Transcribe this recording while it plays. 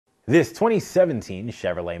This 2017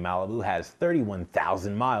 Chevrolet Malibu has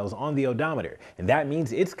 31,000 miles on the odometer, and that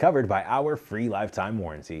means it's covered by our free lifetime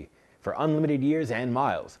warranty. For unlimited years and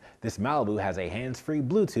miles, this Malibu has a hands-free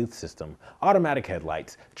Bluetooth system, automatic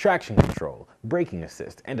headlights, traction control, braking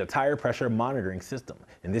assist, and a tire pressure monitoring system.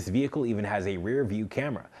 And this vehicle even has a rear view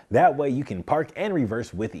camera. That way you can park and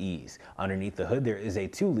reverse with ease. Underneath the hood there is a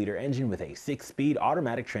 2-liter engine with a 6-speed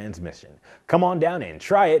automatic transmission. Come on down and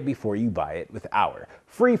try it before you buy it with our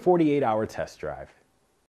free 48-hour test drive.